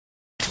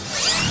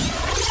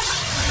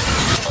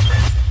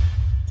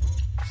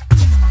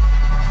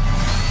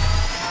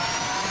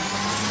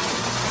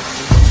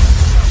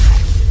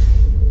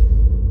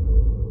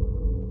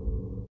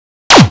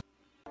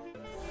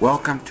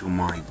Welcome to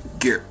my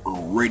Get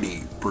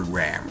Ready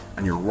program,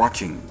 and you're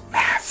watching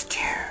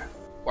MafsTube.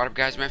 What up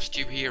guys,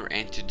 MafsTube here,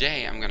 and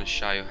today I'm gonna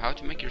show you how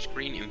to make your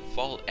screen in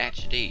full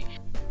HD.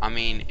 I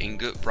mean in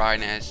good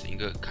brightness, in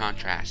good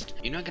contrast.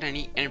 You're not gonna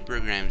need any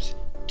programs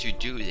to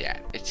do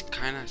that. It's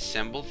kinda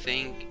simple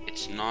thing.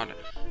 It's not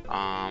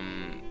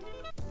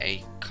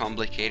a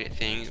complicated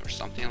thing or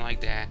something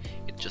like that.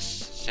 It's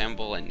just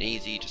simple and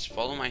easy. Just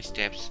follow my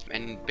steps,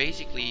 and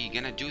basically you're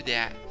gonna do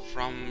that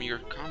from your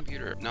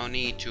computer. No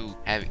need to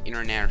have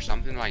internet or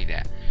something like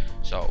that.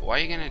 So what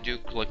you're gonna do,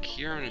 click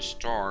here on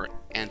start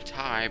and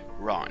type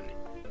run.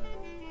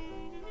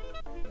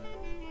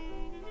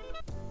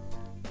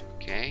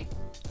 Okay,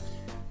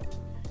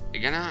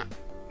 you're gonna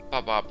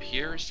pop up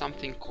here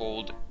something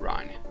called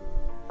run.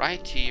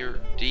 Right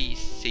here,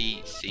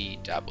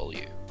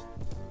 DCCW.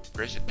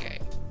 Press OK.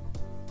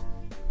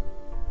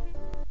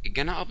 You're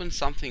gonna open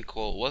something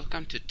called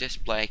Welcome to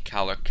Display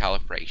Color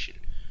Calibration.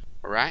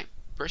 Alright,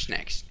 press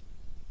next.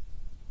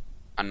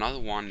 Another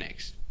one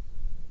next.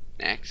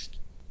 Next.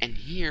 And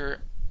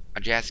here,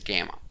 adjust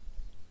gamma.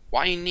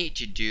 What you need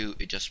to do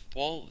is just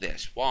pull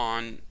this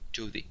one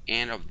to the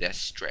end of this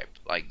strip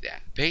like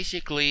that.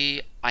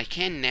 Basically, I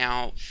can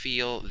now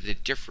feel the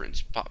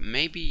difference, but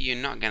maybe you're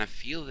not gonna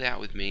feel that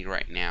with me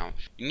right now.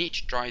 You need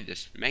to try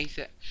this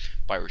method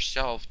by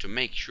yourself to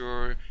make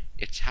sure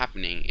it's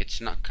happening.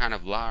 It's not kind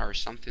of loud or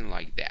something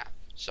like that.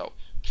 So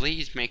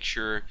please make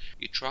sure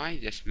you try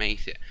this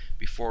method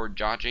before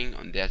judging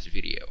on this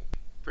video.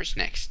 Press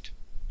next.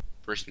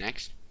 Press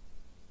next.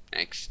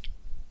 Next.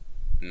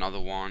 Another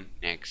one.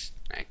 Next.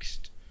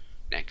 Next.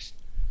 Next.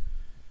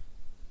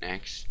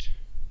 Next.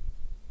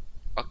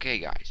 Okay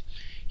guys,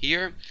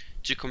 here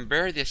to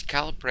compare this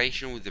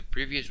calibration with the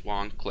previous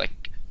one,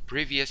 click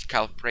previous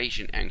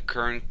calibration and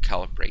current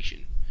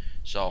calibration.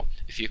 So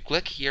if you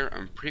click here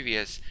on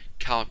previous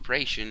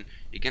calibration,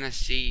 you're gonna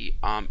see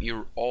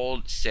your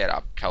old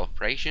setup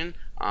calibration,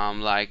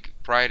 like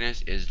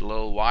brightness is a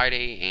little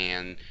whitey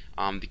and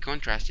the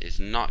contrast is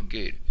not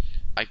good.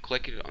 I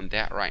click it on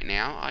that right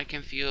now. I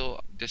can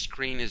feel the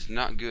screen is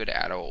not good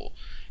at all.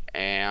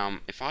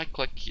 If I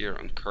click here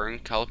on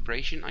current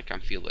calibration, I can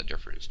feel the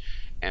difference.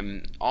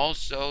 And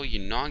also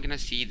you're not gonna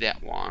see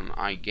that one,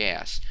 I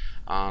guess.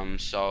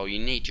 So you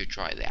need to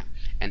try that.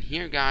 And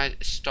here guys,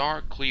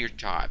 start clear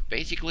type.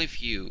 Basically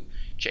if you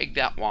check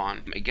that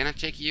one, it's gonna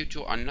take you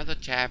to another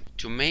tab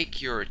to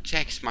make your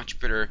text much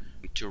better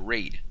to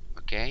read.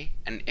 Okay,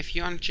 and if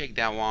you uncheck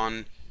that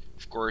one,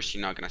 of course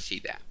you're not gonna see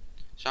that.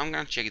 So I'm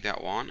gonna check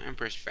that one and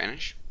press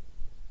finish.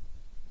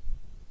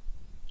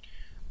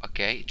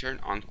 Okay, turn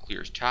on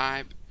clear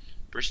type,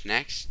 press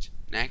next,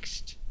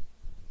 next,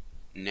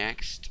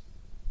 next,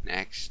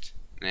 next,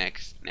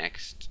 next,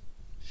 next,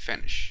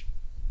 finish.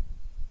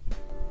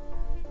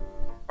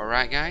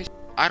 Alright guys,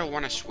 I don't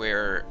want to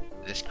swear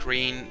the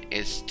screen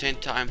is 10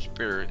 times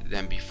better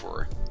than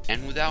before,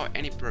 and without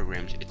any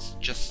programs. It's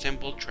just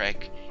simple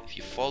trick. If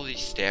you follow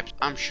these steps,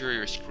 I'm sure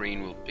your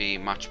screen will be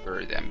much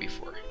better than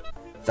before.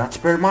 That's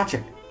pretty much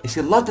it. If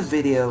you loved the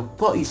video,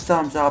 please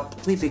thumbs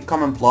up, leave a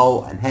comment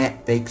below, and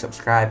hit the big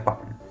subscribe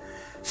button.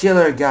 See you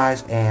later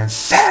guys, and